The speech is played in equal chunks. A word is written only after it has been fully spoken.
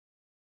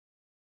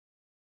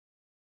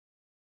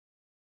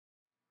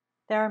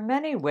There are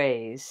many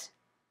ways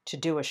to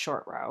do a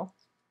short row,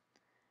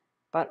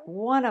 but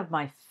one of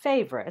my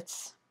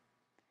favorites,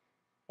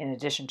 in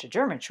addition to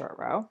German short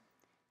row,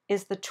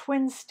 is the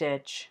twin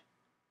stitch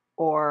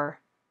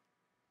or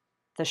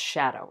the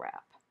shadow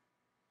wrap.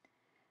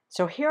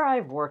 So here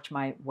I've worked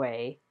my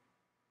way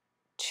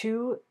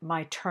to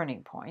my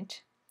turning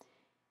point,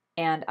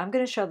 and I'm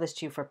going to show this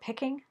to you for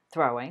picking,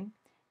 throwing,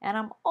 and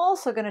I'm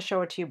also going to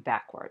show it to you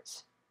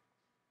backwards.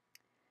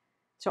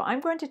 So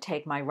I'm going to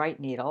take my right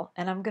needle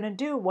and I'm going to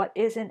do what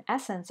is in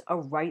essence a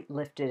right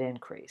lifted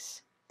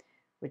increase,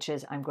 which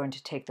is I'm going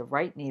to take the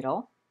right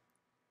needle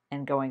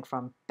and going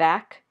from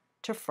back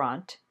to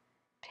front,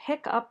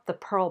 pick up the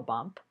purl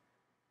bump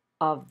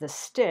of the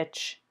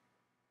stitch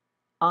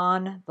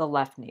on the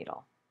left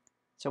needle.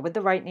 So with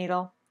the right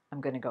needle, I'm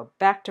going to go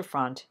back to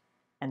front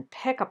and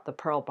pick up the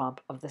purl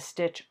bump of the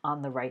stitch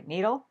on the right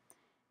needle,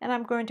 and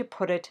I'm going to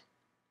put it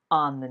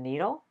on the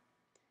needle,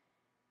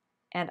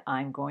 and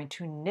I'm going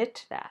to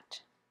knit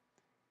that.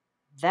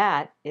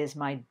 That is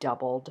my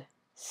doubled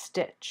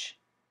stitch.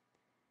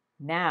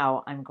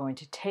 Now I'm going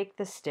to take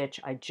the stitch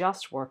I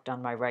just worked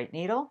on my right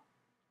needle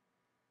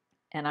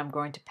and I'm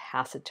going to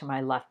pass it to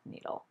my left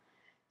needle.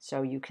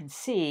 So you can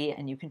see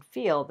and you can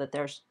feel that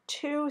there's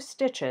two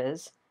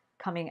stitches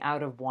coming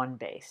out of one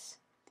base.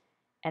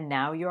 And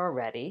now you're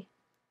ready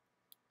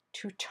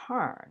to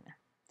turn.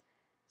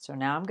 So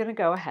now I'm going to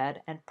go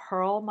ahead and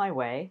purl my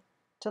way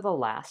to the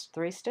last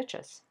three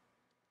stitches.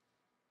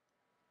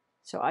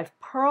 So I've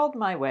purled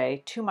my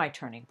way to my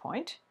turning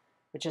point,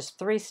 which is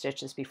 3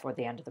 stitches before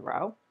the end of the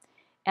row,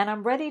 and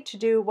I'm ready to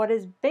do what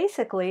is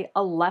basically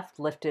a left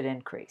lifted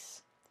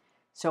increase.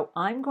 So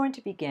I'm going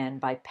to begin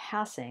by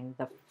passing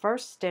the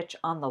first stitch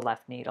on the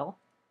left needle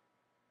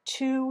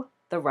to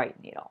the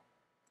right needle.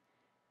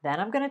 Then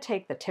I'm going to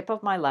take the tip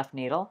of my left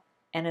needle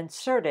and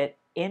insert it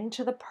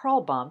into the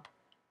purl bump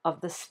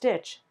of the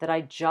stitch that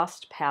I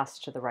just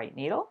passed to the right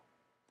needle.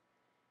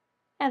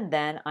 And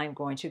then I'm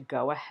going to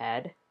go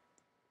ahead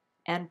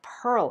and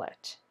purl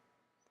it.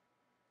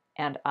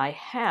 And I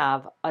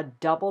have a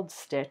doubled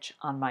stitch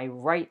on my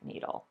right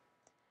needle.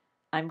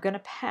 I'm going to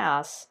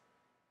pass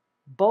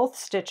both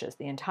stitches,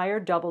 the entire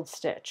doubled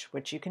stitch,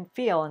 which you can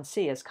feel and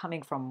see is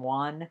coming from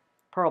one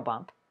purl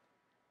bump,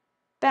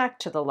 back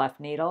to the left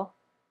needle,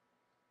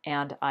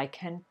 and I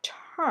can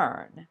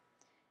turn.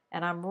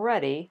 And I'm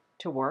ready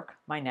to work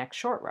my next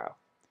short row.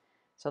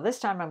 So this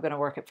time I'm going to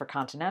work it for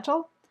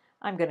continental.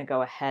 I'm going to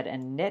go ahead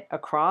and knit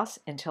across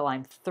until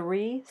I'm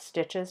 3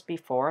 stitches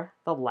before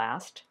the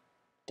last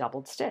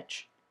doubled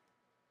stitch.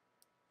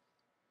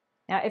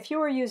 Now if you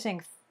were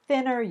using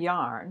thinner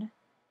yarn,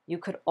 you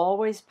could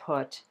always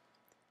put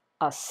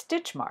a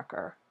stitch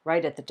marker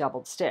right at the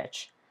doubled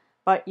stitch,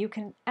 but you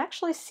can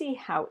actually see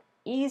how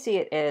easy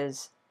it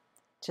is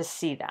to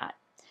see that.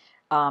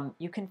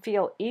 You can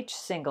feel each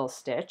single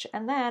stitch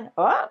and then,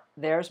 oh,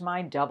 there's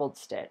my doubled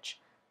stitch.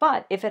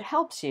 But if it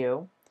helps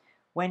you,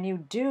 when you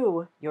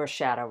do your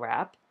shadow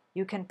wrap,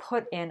 you can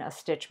put in a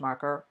stitch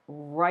marker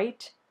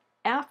right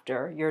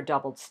after your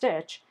doubled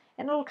stitch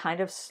and it'll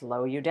kind of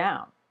slow you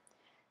down.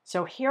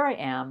 So here I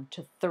am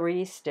to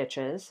 3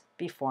 stitches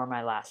before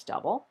my last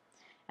double,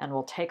 and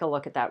we'll take a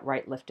look at that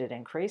right lifted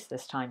increase,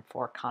 this time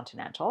for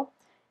continental.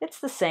 It's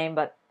the same,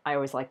 but I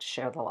always like to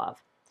share the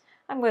love.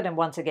 I'm going to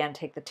once again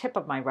take the tip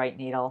of my right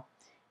needle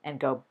and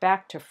go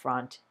back to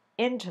front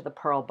into the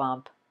purl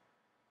bump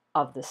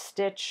of the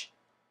stitch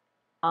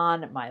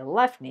on my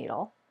left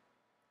needle,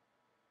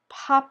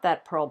 pop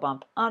that purl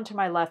bump onto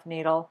my left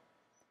needle,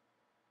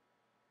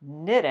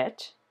 knit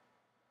it,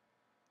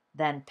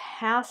 then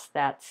pass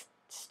that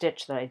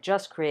stitch that I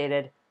just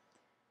created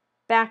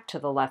back to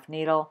the left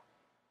needle,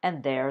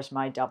 and there's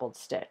my doubled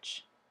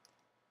stitch.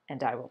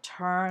 And I will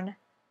turn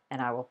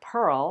and I will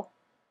purl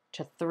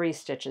to 3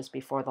 stitches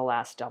before the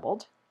last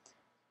doubled,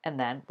 and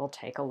then we'll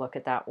take a look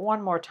at that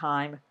one more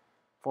time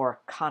for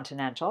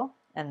continental,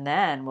 and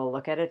then we'll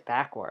look at it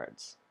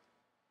backwards.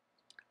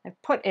 I've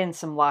put in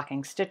some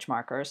locking stitch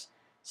markers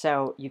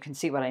so you can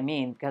see what I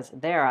mean, because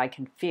there I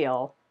can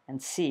feel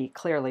and see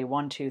clearly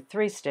 1, 2,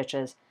 3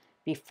 stitches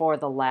before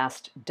the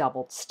last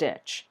doubled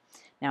stitch.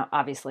 Now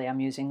obviously I'm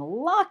using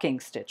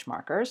locking stitch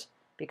markers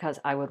because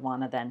I would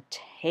want to then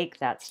take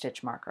that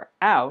stitch marker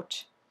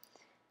out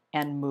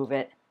and move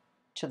it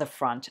to the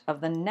front of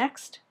the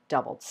next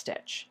doubled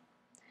stitch.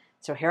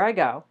 So here I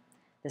go.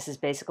 This is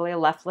basically a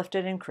left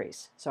lifted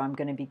increase. So I'm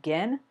going to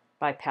begin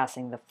by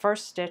passing the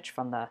first stitch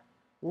from the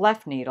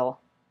left needle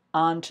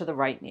onto the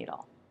right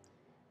needle.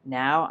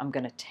 Now I'm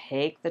going to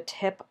take the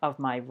tip of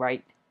my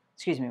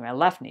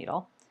left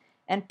needle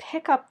and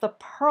pick up the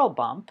purl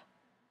bump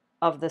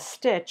of the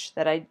stitch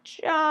that I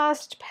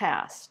just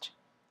passed.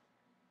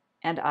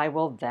 And I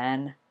will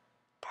then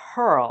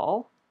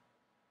purl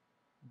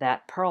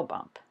that purl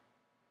bump.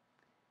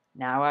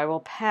 Now I will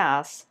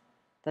pass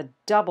the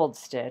doubled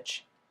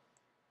stitch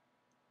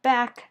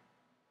back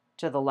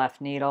to the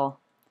left needle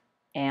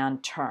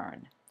and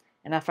turn.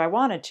 And if I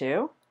wanted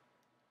to,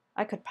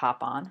 I could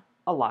pop on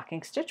a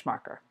locking stitch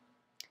marker.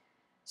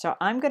 So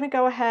I'm going to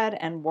go ahead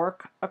and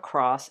work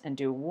across and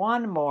do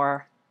one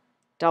more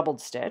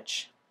doubled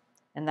stitch,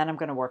 and then I'm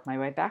going to work my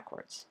way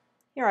backwards.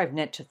 Here I've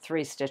knit to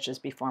 3 stitches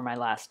before my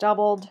last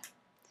doubled,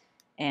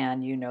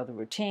 and you know the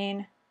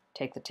routine.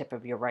 Take the tip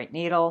of your right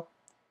needle,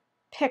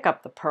 pick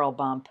up the purl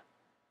bump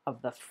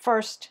of the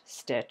first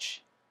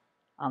stitch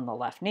on the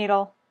left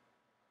needle,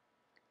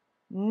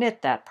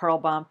 knit that purl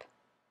bump,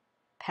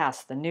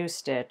 pass the new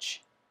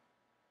stitch,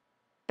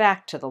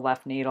 back to the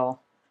left needle,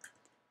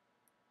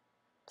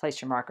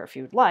 place your marker if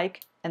you'd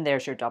like, and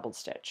there's your doubled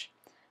stitch.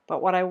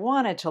 But what I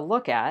wanted to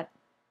look at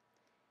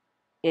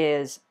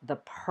is the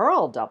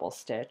purl double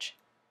stitch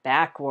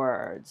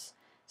backwards.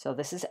 So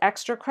this is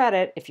extra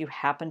credit if you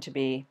happen to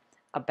be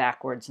a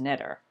backwards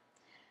knitter.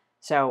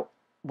 So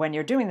when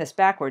you're doing this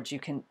backwards, you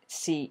can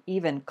see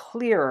even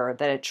clearer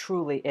that it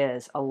truly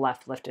is a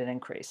left lifted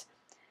increase.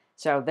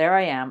 So there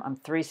I am, I'm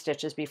 3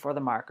 stitches before the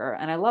marker,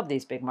 and I love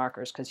these big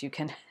markers because you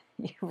can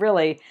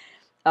really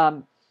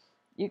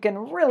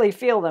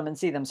feel them and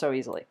see them so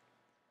easily.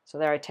 So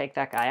there I take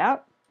that guy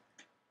out.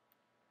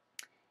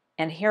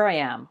 And here I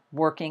am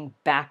working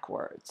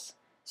backwards.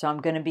 So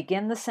I'm going to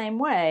begin the same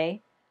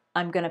way.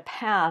 I'm going to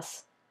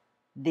pass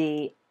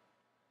the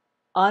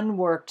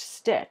unworked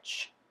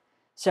stitch.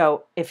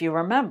 So if you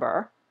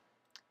remember,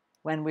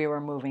 when we were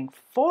moving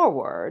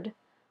forward,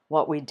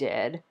 what we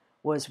did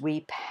was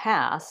we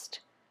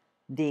passed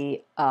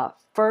the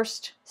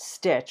first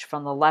stitch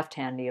from the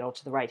left-hand needle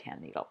to the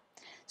right-hand needle.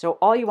 So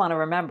all you want to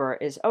remember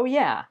is, oh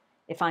yeah,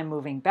 if I'm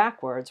moving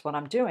backwards, what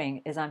I'm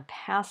doing is I'm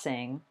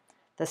passing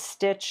the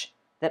stitch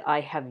that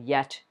I have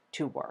yet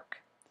to work.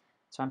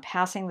 So I'm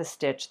passing the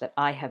stitch that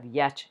I have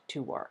yet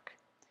to work.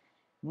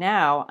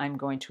 Now I'm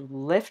going to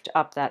lift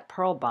up that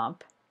purl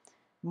bump,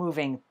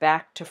 moving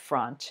back to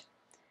front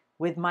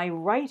with my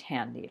right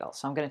hand needle.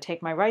 So I'm going to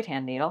take my right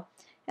hand needle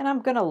and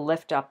I'm going to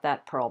lift up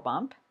that purl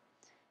bump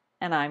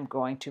and I'm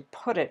going to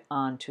put it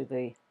onto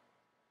the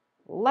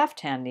left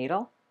hand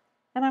needle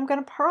and I'm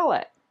going to purl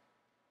it.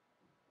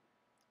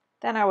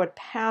 Then I would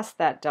pass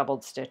that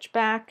doubled stitch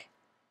back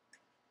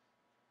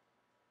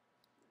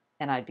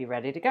and I'd be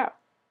ready to go.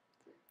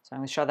 So I'm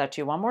going to show that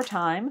to you one more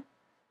time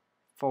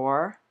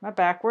for my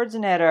backwards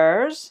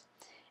knitters.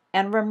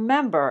 And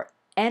remember,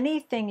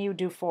 anything you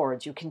do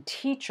forwards, you can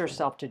teach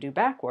yourself to do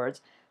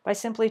backwards by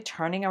simply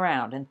turning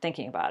around and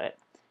thinking about it.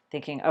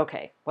 Thinking,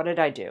 okay, what did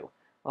I do?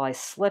 Well, I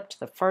slipped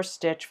the first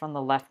stitch from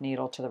the left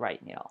needle to the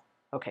right needle.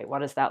 Okay, what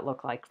does that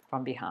look like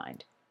from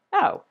behind?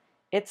 Oh,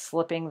 it's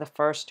slipping the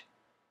first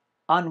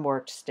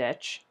unworked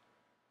stitch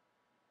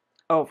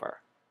over.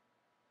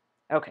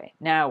 Okay,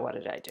 now what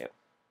did I do?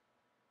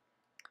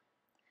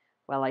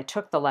 Well, I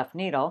took the left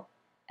needle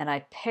and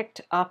I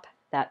picked up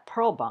that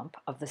purl bump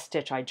of the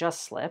stitch I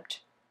just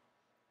slipped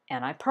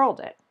and I purled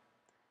it.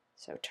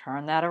 So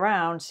turn that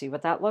around, see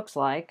what that looks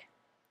like.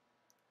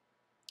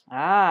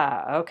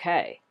 Ah,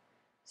 okay.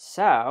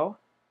 So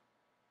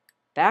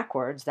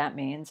backwards, that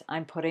means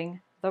I'm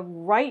putting the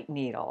right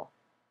needle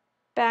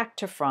back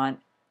to front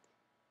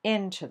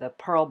into the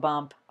purl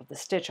bump of the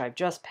stitch I've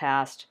just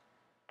passed,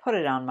 put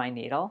it on my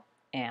needle,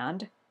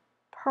 and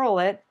purl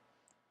it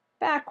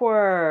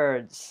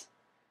backwards.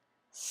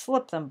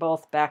 Slip them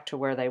both back to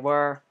where they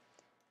were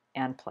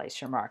and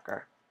place your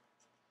marker.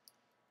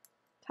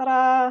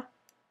 Ta-da!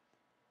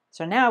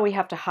 So now we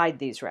have to hide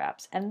these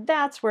wraps, and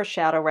that's where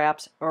shadow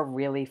wraps are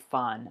really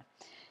fun.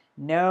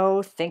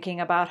 No thinking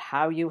about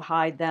how you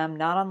hide them,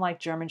 not unlike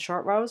German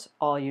short rows.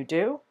 All you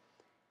do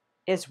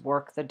is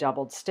work the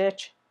doubled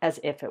stitch as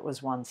if it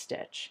was one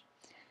stitch.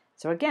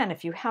 So again,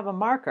 if you have a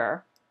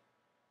marker,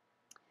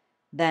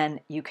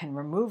 then you can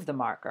remove the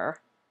marker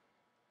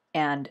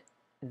and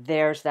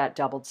there's that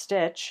doubled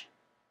stitch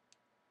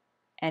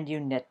and you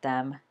knit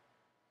them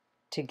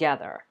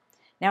together.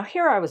 Now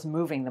here I was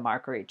moving the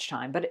marker each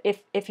time, but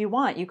if you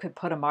want, you could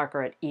put a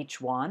marker at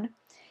each one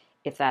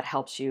if that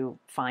helps you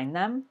find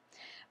them.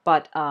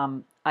 But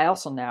I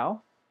also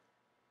know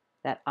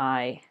that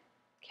I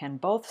can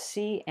both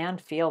see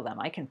and feel them.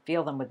 I can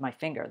feel them with my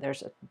finger.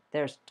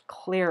 There's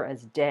clear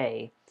as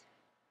day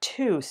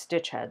 2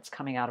 stitch heads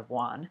coming out of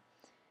one,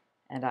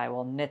 and I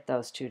will knit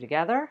those 2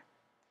 together,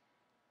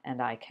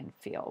 and I can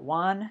feel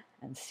one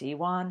and see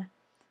one.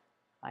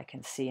 I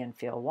can see and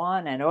feel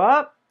one, and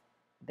oh,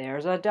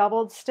 there's a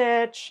doubled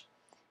stitch,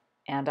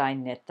 and I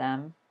knit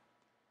them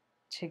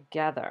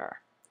together.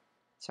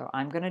 So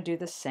I'm going to do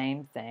the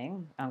same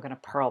thing. I'm going to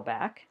purl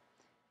back,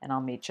 and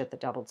I'll meet you at the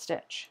doubled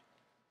stitch.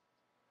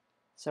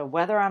 So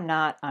whether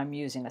I'm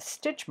using a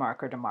stitch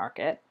marker to mark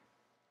it,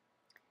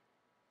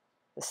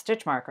 the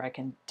stitch marker I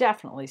can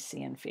definitely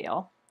see and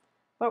feel,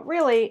 but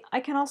really I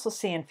can also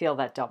see and feel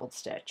that doubled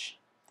stitch.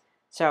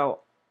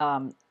 So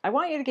I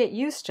want you to get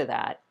used to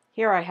that.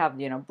 Here I have,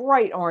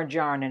 bright orange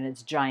yarn and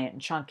it's giant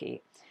and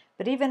chunky,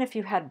 but even if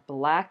you had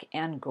black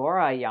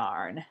Angora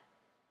yarn,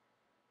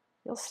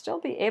 you'll still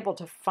be able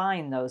to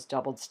find those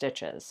doubled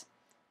stitches.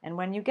 And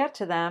when you get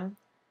to them,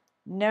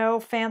 no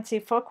fancy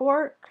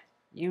footwork.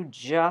 You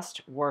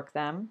just work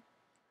them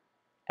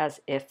as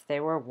if they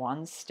were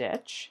one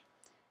stitch.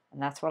 And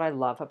that's what I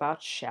love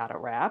about shadow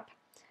wrap.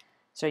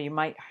 So you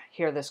might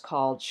hear this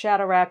called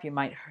shadow wrap, you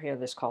might hear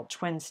this called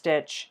twin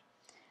stitch.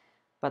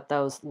 But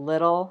those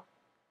little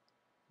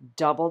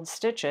doubled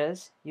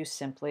stitches, you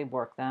simply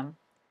work them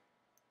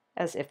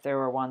as if there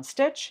were one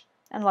stitch.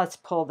 And let's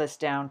pull this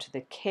down to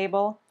the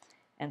cable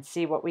and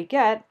see what we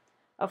get.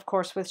 Of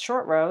course, with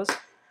short rows,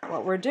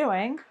 what we're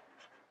doing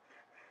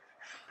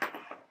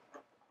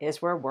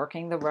is we're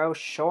working the row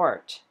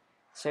short.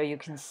 So you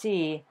can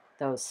see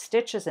those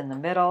stitches in the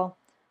middle,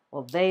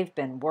 well, they've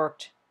been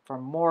worked for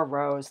more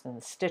rows than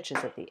the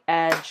stitches at the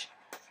edge.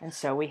 And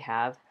so we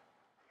have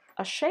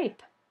a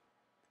shape.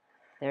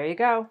 There you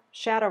go,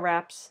 shadow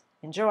wraps.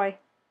 Enjoy.